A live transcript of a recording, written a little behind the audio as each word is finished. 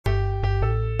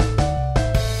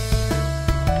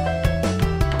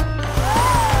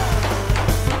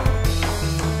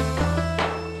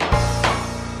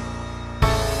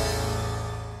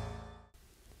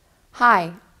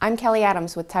Hi, I'm Kelly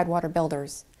Adams with Tidewater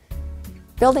Builders.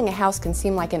 Building a house can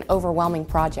seem like an overwhelming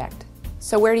project.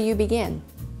 So where do you begin?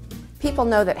 People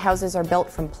know that houses are built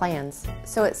from plans,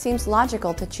 so it seems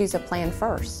logical to choose a plan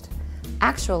first.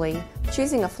 Actually,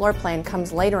 choosing a floor plan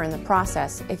comes later in the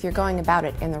process if you're going about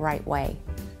it in the right way.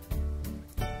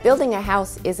 Building a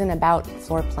house isn't about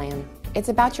floor plan. It's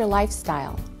about your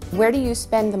lifestyle. Where do you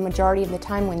spend the majority of the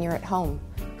time when you're at home?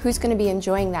 Who's going to be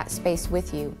enjoying that space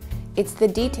with you? It's the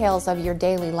details of your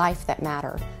daily life that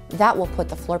matter. That will put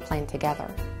the floor plan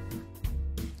together.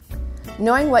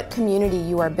 Knowing what community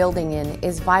you are building in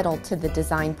is vital to the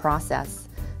design process.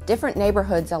 Different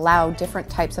neighborhoods allow different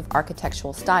types of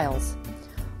architectural styles.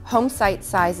 Home site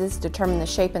sizes determine the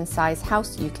shape and size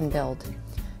house you can build.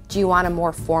 Do you want a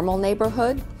more formal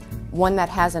neighborhood, one that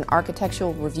has an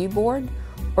architectural review board,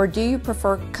 or do you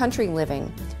prefer country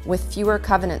living with fewer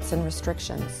covenants and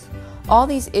restrictions? All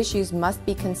these issues must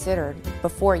be considered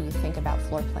before you think about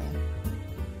floor plan.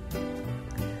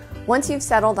 Once you've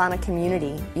settled on a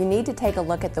community, you need to take a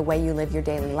look at the way you live your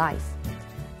daily life.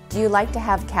 Do you like to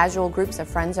have casual groups of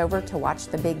friends over to watch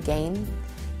the big game?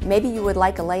 Maybe you would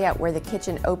like a layout where the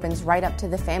kitchen opens right up to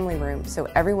the family room so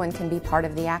everyone can be part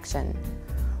of the action.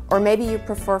 Or maybe you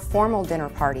prefer formal dinner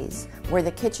parties where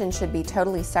the kitchen should be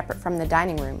totally separate from the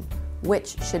dining room,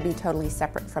 which should be totally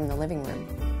separate from the living room.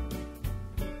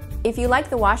 If you like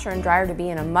the washer and dryer to be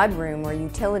in a mud room or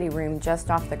utility room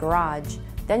just off the garage,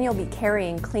 then you'll be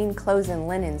carrying clean clothes and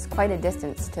linens quite a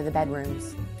distance to the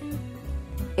bedrooms.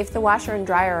 If the washer and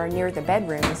dryer are near the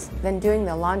bedrooms, then doing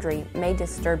the laundry may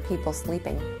disturb people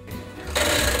sleeping.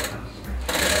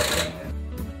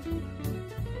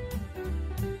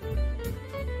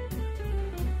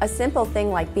 A simple thing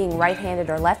like being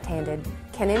right-handed or left-handed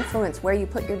can influence where you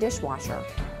put your dishwasher.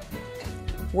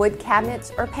 Wood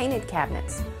cabinets or painted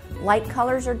cabinets, light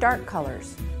colors or dark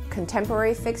colors,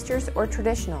 contemporary fixtures or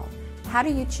traditional. How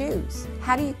do you choose?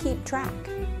 How do you keep track?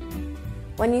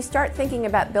 When you start thinking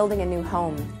about building a new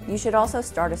home, you should also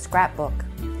start a scrapbook.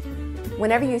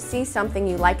 Whenever you see something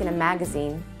you like in a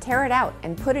magazine, tear it out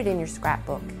and put it in your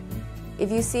scrapbook.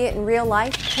 If you see it in real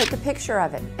life, take a picture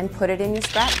of it and put it in your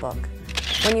scrapbook.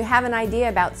 When you have an idea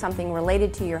about something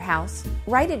related to your house,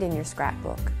 write it in your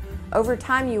scrapbook. Over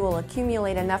time, you will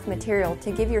accumulate enough material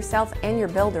to give yourself and your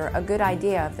builder a good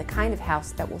idea of the kind of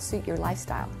house that will suit your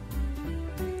lifestyle.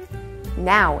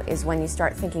 Now is when you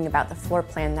start thinking about the floor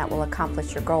plan that will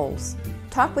accomplish your goals.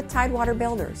 Talk with Tidewater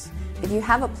Builders. If you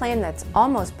have a plan that's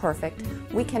almost perfect,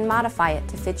 we can modify it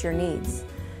to fit your needs.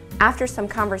 After some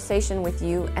conversation with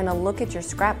you and a look at your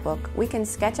scrapbook, we can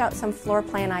sketch out some floor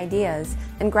plan ideas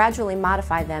and gradually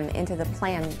modify them into the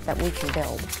plan that we can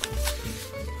build.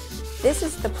 This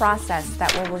is the process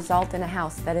that will result in a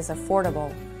house that is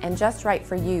affordable and just right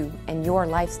for you and your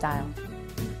lifestyle.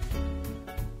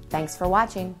 Thanks for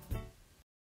watching.